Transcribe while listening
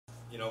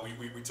You know,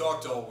 we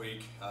talked all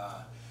week.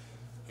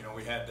 You know,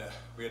 we had to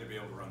be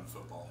able to run the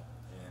football,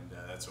 and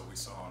that's what we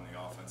saw on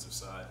the offensive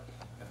side.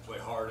 Had to play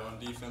hard on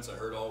defense. I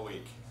heard all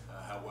week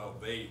how well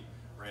they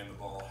ran the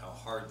ball, how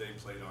hard they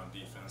played on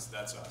defense.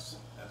 That's us.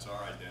 That's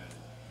our identity,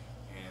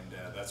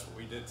 and that's what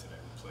we did today.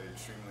 We played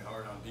extremely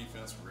hard on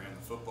defense. We ran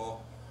the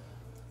football.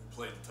 We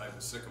played the type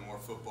of Sycamore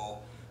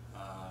football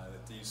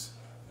that these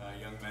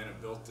young men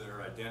have built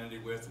their identity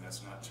with, and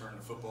that's not turn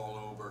the football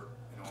over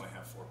and only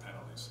have 4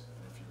 penalties.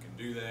 And if you can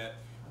do that,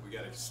 we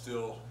got to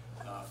still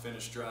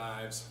finish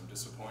drives. I'm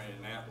disappointed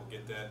in that. We'll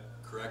get that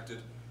corrected.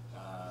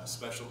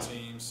 Special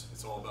teams,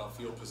 it's all about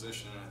field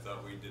position, and I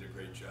thought we did a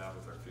great job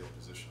with our field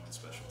position on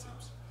special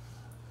teams.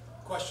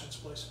 Questions,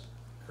 please.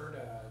 Curt,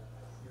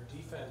 your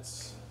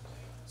defense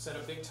set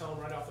a big tone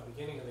right off the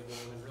beginning of the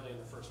game and really in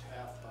the first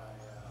half by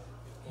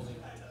holding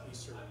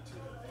Eastern to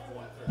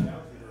 1 third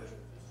down conversion.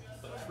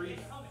 But 3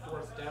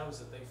 fourth downs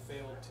that they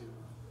failed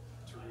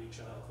to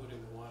reach on,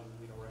 including the one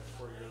right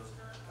before your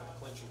kind of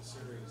clinching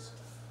series.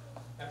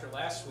 After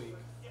last week,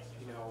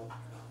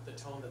 the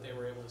tone that they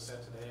were able to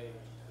set today,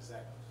 is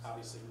that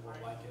obviously more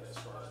like it as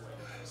far as what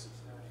you're going to see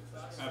from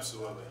their defense?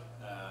 Absolutely.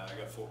 I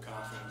got full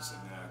confidence in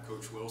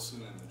Coach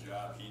Wilson and the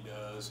job he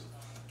does,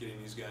 getting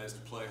these guys to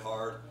play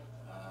hard.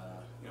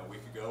 A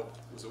week ago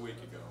was a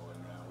week ago,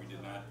 and we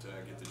did not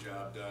get the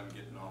job done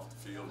getting off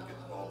the field and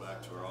getting the ball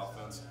back to our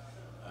offense.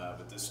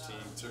 But this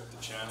team took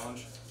the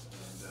challenge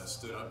and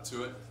stood up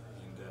to it,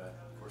 and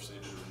of course they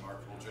did a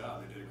remarkable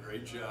job. They did a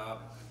great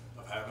job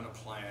of having a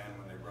plan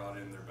when they brought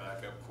in their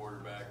backup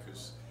quarterback,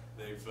 because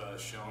they've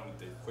shown that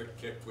they've quick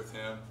kicked with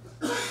him,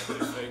 and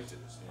they faked it,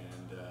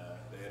 and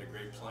they had a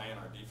great plan.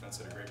 Our defense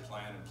had a great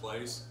plan in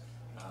place,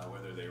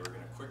 whether they were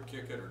going to quick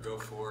kick it or go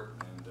for it,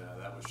 and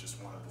that was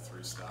just one of the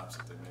 3 stops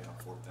that they made on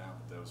 4th down.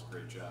 But that was a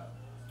great job.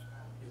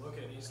 You look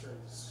at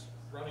Eastern's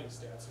running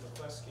stats, and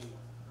McCleskey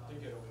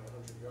did get over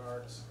 100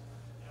 yards,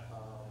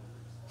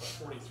 but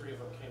 43 of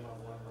them came on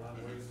 1 run.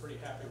 Were you pretty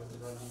happy with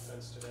the run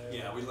defense today?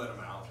 Yeah, we let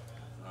them out.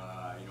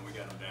 We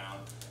got them down,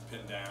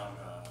 pinned down.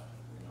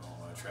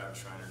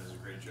 Travis Schreiner does a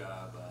great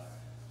job.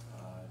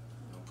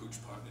 Pooch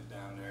punting it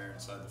down there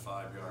inside the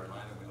 5-yard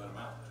line, and we let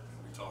them out.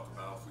 And we talk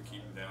about if we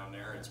keep them down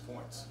there, it's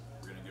points.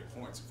 We're going to get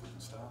points if we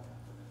can stop them.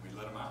 We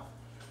let them out.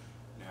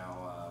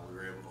 Now we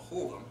were able to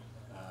hold them,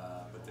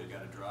 but they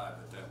got to drive.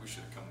 But that we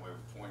should have come away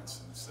with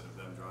points instead of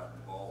them driving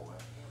the ball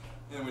away.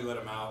 And then we let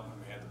them out, and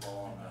we had the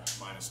ball on the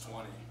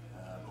 -20.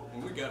 But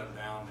when we got them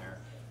down there,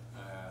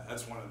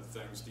 that's one of the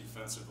things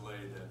defensively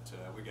that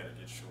we got to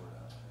get short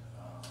of.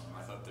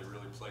 I thought they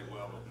really played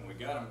well, but when we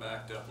got them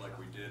backed up like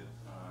we did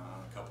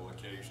on a couple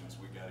occasions,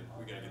 we got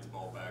to get the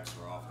ball back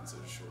so our offense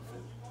is a short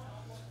field.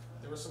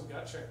 There were some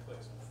gut check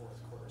plays in the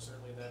 4th quarter.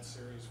 Certainly that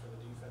series for the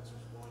defense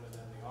was one, and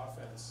then the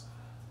offense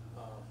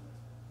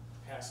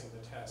passing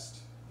the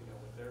test,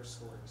 with their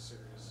scoring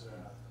series.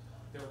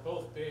 They were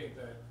both big,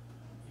 but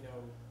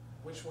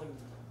which one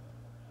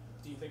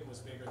do you think was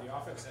bigger? The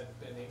offense had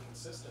been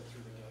inconsistent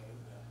through the game,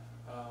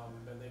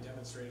 and they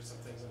demonstrated some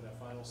things in that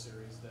final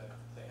series that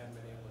they hadn't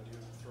been able to do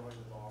throwing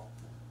the ball.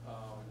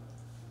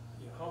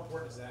 How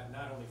important is that,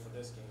 not only for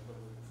this game, but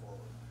moving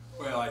forward?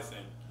 Well, I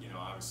think,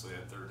 obviously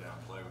that 3rd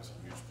down play was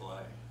a huge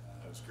play.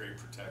 It was great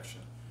protection.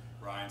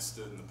 Ryan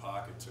stood in the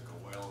pocket, took a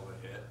whale of a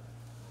hit,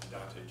 and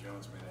Dante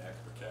Jones made a heck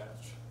of a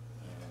catch.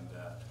 And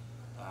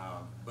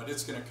but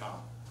it's going to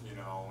come, and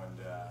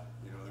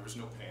there was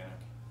no panic.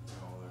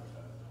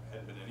 There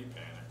hadn't been any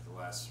panic the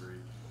last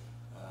 3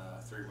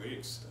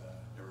 weeks.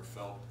 Never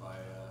felt by,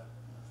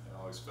 I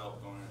always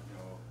felt going,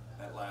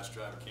 that last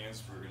drive at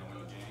Kansas we were going to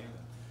win the game,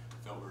 and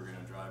felt we were going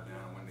to drive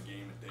down and win the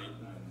game at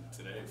Dayton, and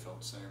today it felt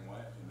the same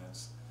way. And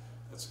that's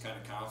the kind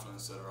of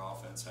confidence that our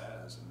offense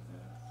has, and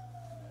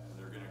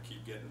they're going to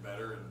keep getting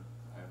better, and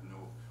I have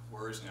no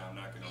worries now. I'm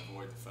not going to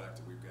avoid the fact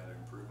that we've got to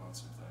improve on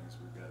some things.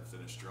 We've got to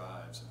finish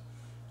drives. And,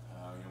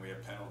 we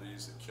have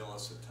penalties that kill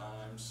us at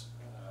times.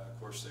 Of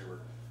course, they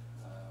were,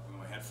 we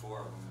only had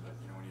 4 of them, but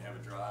when you have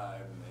a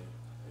drive and they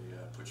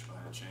put you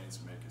behind the chains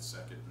and make it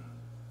 2nd and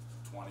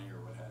 20 or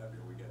what have you,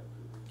 we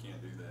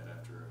can't do that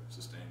after a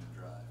sustained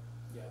drive.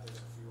 Yeah, there's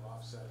a few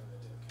offsetting that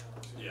didn't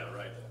count too. Yeah,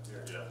 right.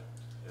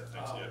 Yeah,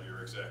 thanks. Yeah,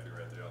 you're exactly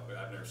right there.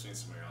 I've never seen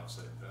so many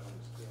offsetting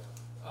penalties.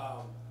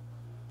 Yeah.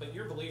 But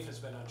your belief has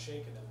been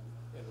unshaken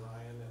in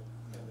Ryan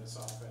and this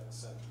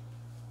offense, and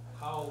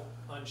how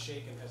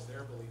unshaken has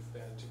their belief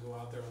been to go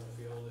out there on the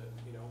field? And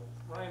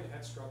Ryan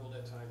had struggled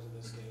at times in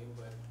this game,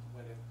 but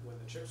when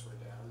the chips were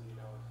down,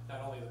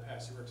 not only the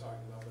pass you were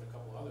talking about, but a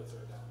couple other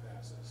 3rd down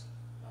passes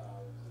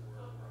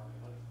were on the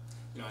money.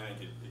 I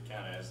think it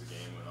kind of, as the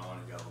game went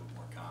on, he got a little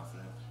more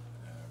confident.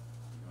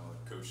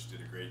 The coach did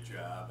a great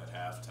job at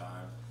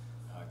halftime,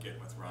 getting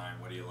with Ryan.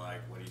 What do you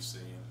like? What do you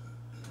see?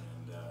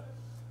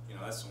 And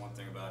that's the one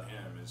thing about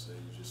him is that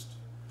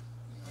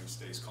he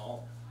stays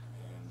calm,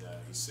 and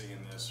he's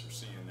seeing this or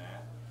seeing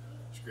that.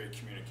 There's great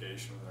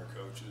communication with our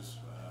coaches,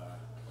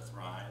 with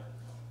Ryan,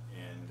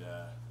 and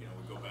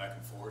we go back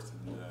and forth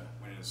and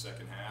win in the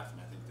 2nd half,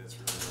 and I think that's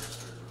really where it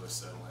started to really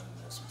settle in and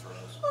make some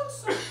throws.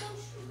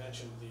 You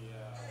mentioned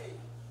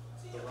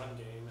the run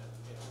game, and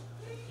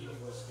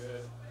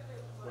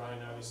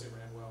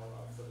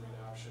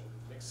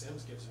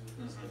Sims gives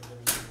you is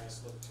a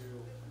nice look too.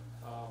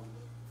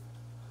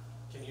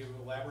 Can you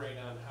elaborate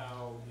on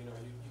how,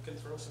 you can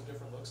throw some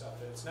different looks out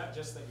there? It's not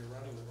just that you're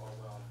running the ball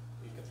well,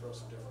 you can throw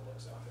some different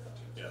looks out there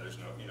too. Yeah, there's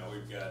no,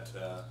 we've got,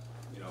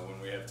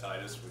 when we have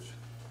Titus, which,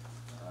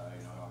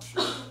 I'm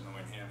sure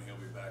knowing him, he'll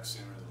be back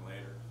sooner than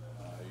later.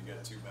 You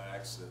got two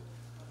backs that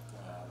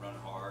run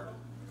hard, and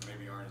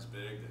maybe aren't as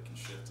big, that can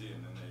shift you,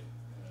 and then they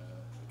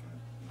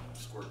can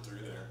squirt through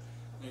there.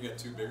 And you got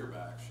two bigger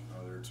backs,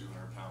 they're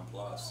 200-pound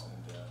plus,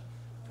 and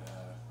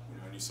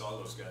and you saw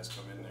those guys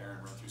come in there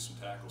and run through some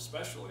tackles,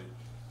 especially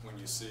when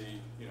you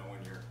see,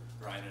 when you're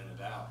grinding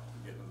it out.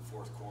 You get into the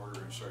fourth quarter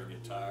and you start to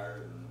get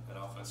tired, and that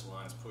offensive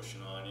line's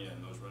pushing on you,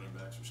 and those running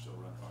backs are still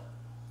running hard.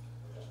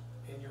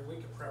 In your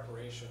week of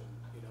preparation,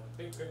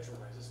 big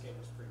picture-wise, this game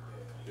was pretty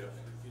big. Yep.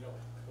 If you don't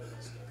win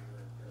this game,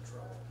 you're in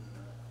trouble.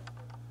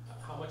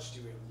 How much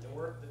do you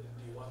ignore? Do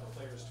you want the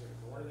players to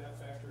ignore that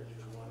factor, or did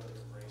you want them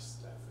to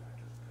embrace that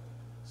factor coming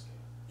into this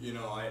game?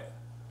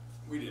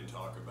 We didn't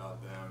talk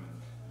about them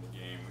in the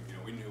game.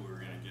 We knew we were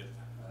going to get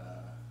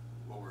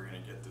what we were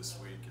going to get this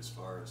week as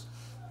far as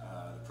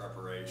the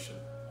preparation.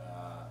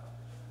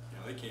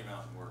 They came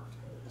out and worked.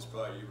 It's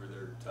probably, you were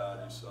there, Todd,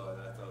 you saw it.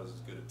 I thought it was as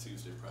good a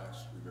Tuesday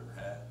practice we've ever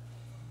had.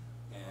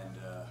 And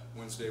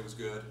Wednesday was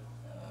good,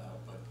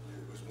 but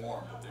it was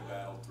warm, but they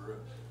battled through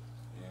it.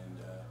 And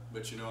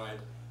but I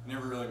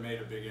never really made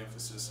a big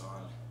emphasis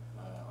on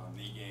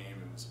the game.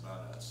 It was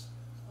about us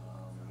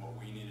and what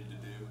we needed to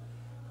do,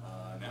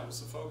 and that was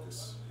the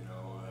focus.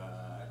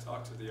 I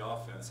talked to the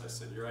offense. I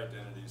said, your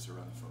identity is to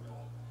run the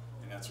football,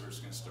 and that's where it's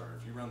going to start.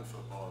 If you run the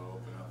football,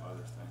 it'll open up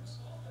other things.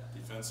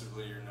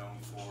 Defensively, you're known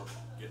for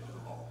getting to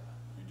the ball.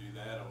 You do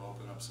that, it'll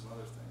open up some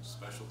other things.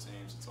 Special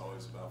teams, it's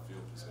always about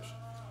field position.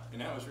 And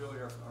that was really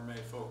our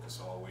main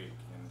focus all week.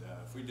 And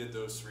if we did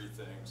those three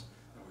things,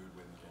 then we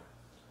would win the game.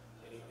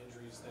 Any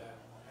injuries that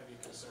have you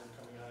concerned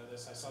coming out of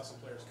this? I saw some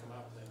players come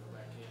out and then go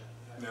back in.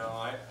 No,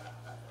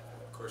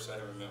 of course, I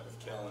haven't met with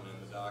Kellen and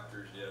the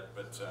doctors yet,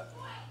 but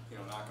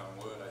knock on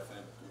wood, I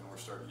think we're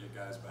starting to get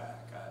guys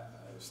back. I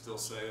still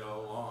say it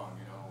all along.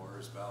 We're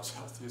as about as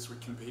healthy as we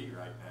can be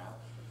right now.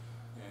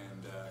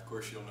 And of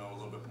course, you'll know a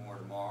little bit more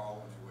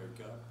tomorrow when they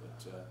wake up.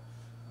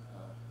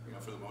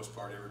 But for the most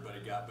part, everybody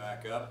got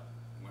back up.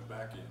 Went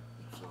back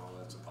in, so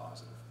that's a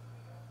positive.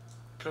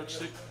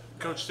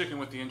 Coach, sticking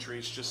with the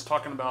injuries, just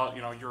talking about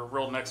your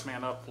real next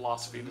man up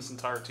philosophy. This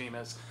entire team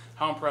is.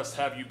 How impressed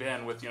have you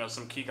been with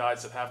some key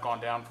guys that have gone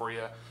down for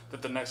you?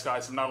 That the next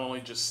guys have not only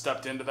just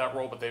stepped into that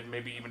role, but they've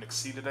maybe even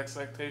exceeded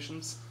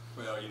expectations.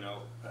 Well, I'll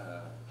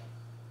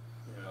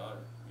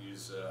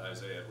use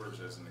Isaiah Edwards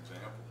as an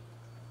example.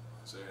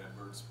 Isaiah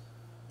Edwards,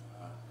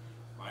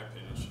 my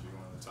opinion, should be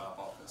one of the top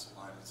offensive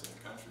linemen in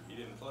the country. He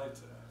didn't play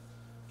today.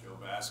 Joe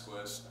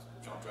Vasquez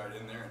jumped right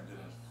in there and did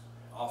an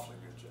awfully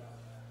good job.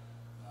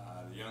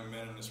 The young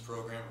men in this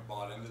program have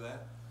bought into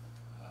that.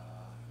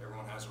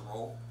 Everyone has a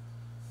role,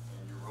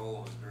 and your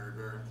role is very,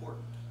 very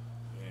important.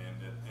 And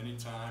at any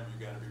time,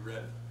 you got to be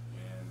ready.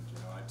 And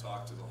I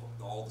talked to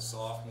all the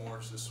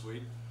sophomores this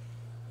week,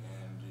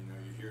 and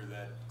you hear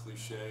that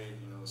cliche,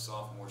 the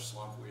sophomore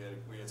slump.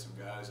 We had some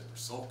guys that were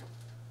sulking,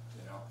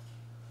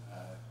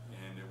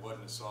 and it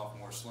wasn't a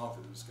sophomore slump.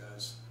 It was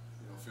guys,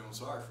 feeling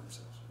sorry for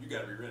themselves. You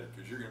got to be ready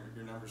because your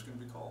number's going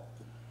to be called.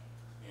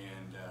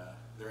 And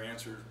their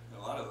answer,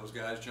 a lot of those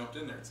guys jumped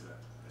in there today.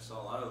 I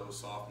saw a lot of those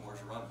sophomores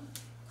running.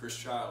 Chris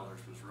Childers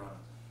was running.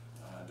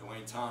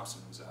 Dwayne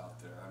Thompson was out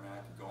there. I mean, I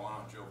could go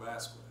on. Joe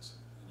Vasquez.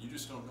 And you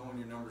just don't know when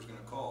your number's going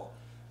to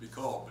be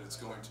called, but it's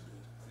going to be.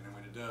 And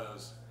when it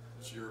does,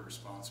 it's your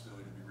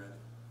responsibility to be ready.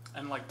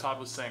 And like Todd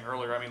was saying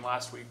earlier,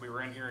 last week we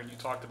were in here and you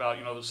talked about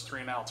those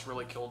 3 and outs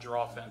really killed your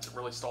offense. It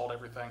really stalled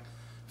everything.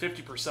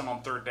 50%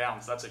 on third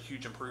downs. That's a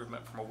huge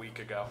improvement from a week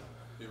ago.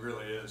 It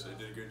really is. They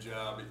did a good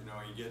job.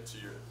 You get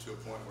to a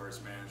point where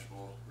it's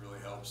manageable. It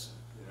really helps.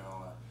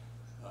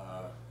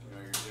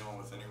 You're dealing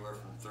with anywhere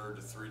from 3rd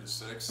to 3 to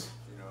 6.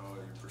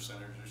 Your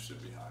percentages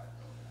should be higher,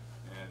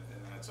 and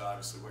that's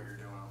obviously what you're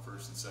doing on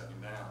 1st and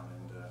 2nd down.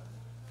 And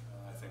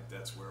I think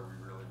that's where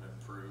we really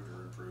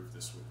improved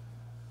this week.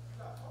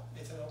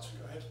 Anything else?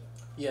 Go ahead.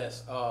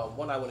 Yes.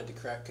 One, I wanted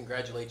to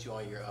congratulate you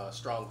on your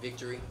strong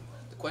victory.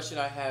 The question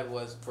I had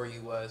for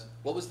you was,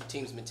 what was the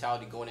team's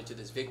mentality going into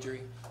this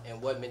victory,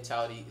 and what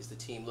mentality is the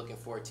team looking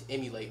forward to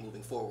emulate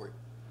moving forward?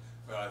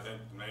 Well, I think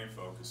the main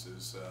focus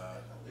is,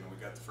 we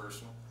got the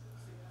first one,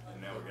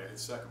 and now we got to hit the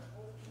second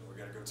one. We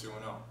got to go 2-0.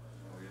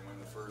 We didn't win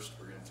the first.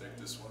 We're going to take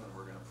this one, and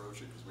we're going to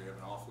approach it because we have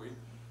an off week,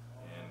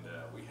 and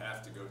we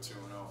have to go 2-0,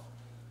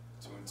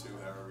 2-2,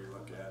 however you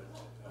look at it,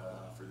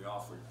 for the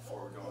off week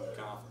before we go into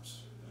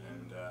conference.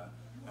 And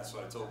that's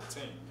what I told the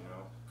team.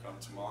 Come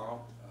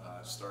tomorrow,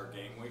 start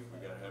game week.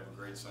 We got to have a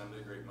great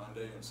Sunday, great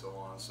Monday, and so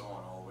on,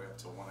 all the way up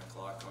till 1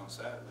 o'clock on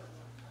Saturday.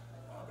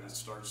 But it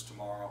starts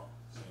tomorrow,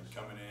 and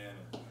coming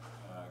in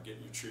and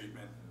getting your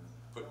treatment,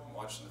 and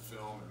watching the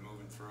film, and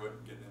moving through it,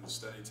 and getting in the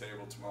study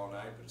table tomorrow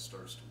night. But it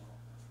starts tomorrow.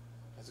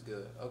 That's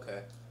good.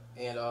 Okay.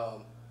 And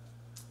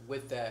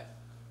with that,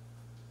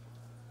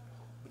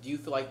 Do you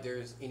feel like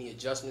there's any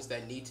adjustments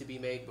that need to be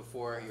made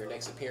before your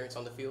next appearance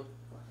on the field?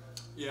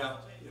 Yeah,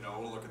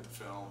 we'll look at the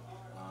film.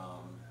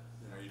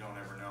 You don't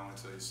ever know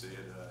until you see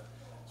it.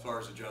 As far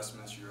as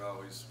adjustments, you're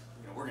always,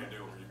 we're going to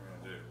do what we're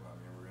going to do. I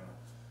mean,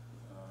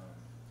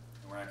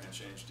 we're not going to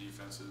change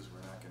defenses.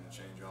 We're not going to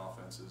change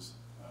offenses.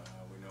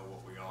 We know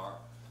what we are.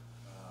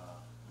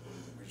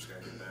 We just got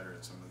to get better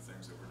at some of the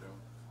things that we're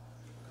doing.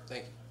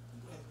 Thank you.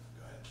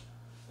 Go ahead.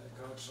 Hey,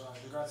 Coach,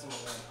 congrats on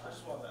the win. I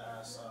just wanted to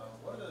ask,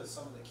 what are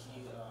some of the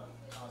key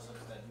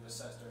concepts that you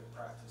assess during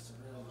practice to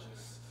really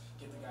just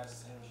get the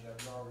guys' energy up?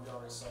 We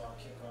already saw on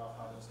kickoff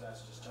how those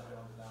guys are just jumping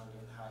on the down,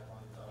 getting hype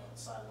on the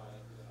sideline.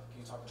 Can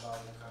you talk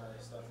about what kind of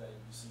stuff that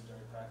you see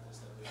during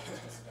practice that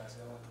really gets the guys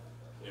going?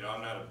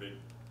 I'm not a big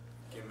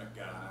gimmick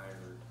guy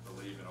or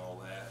believe in all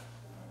that.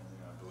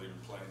 I believe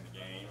in playing the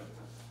game,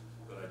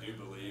 but I do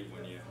believe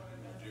when you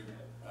do,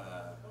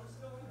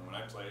 when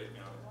I played,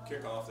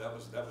 kickoff, that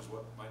was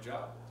what my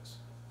job was.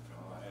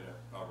 I had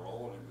a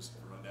role, and it was to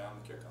run down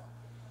the kickoff.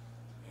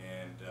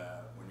 And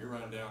when you're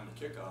running down the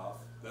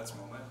kickoff, that's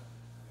momentum.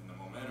 And the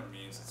momentum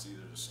means it's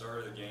either the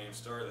start of the game,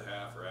 start of the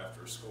half, or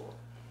after a score.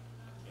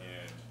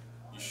 And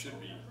you should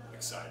be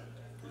excited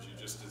because you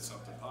just did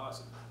something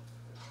positive.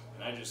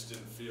 And I just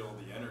didn't feel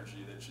the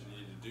energy that you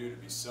needed to do to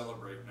be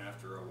celebrating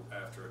after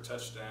a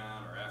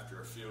touchdown or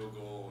after a field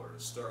goal or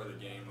the start of the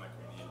game like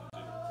we needed to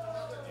do.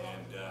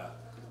 And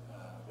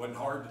it wasn't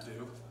hard to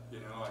do.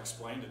 I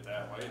explained it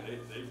that way.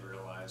 They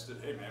realized it.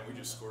 Hey, man, we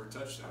just scored a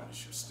touchdown. You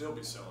should still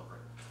be celebrating.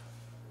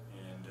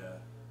 And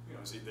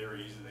they were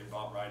easy. They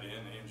bought right in.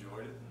 They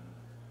enjoyed it.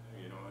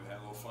 And, we had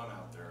a little fun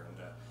out there.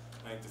 And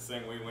I think the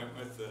thing we went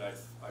with that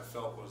I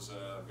felt was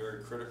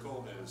very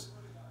critical is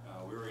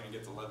we were going to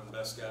get the 11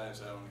 best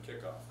guys out on the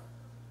kickoff.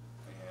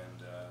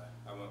 And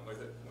I went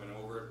with it, went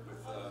over it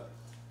with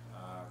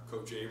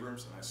Coach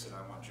Abrams, and I said,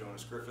 I want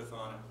Jonas Griffith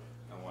on it.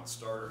 I want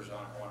starters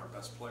on it. I want our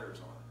best players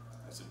on it.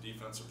 As a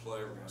defensive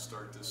player, we're going to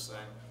start this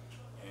thing.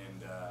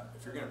 And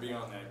if you're going to be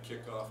on that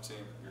kickoff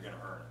team, you're going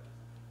to earn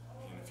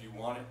it. And if you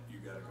want it, you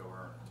got to go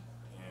earn it.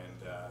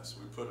 And so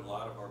we put a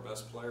lot of our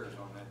best players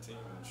on that team,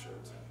 and it showed.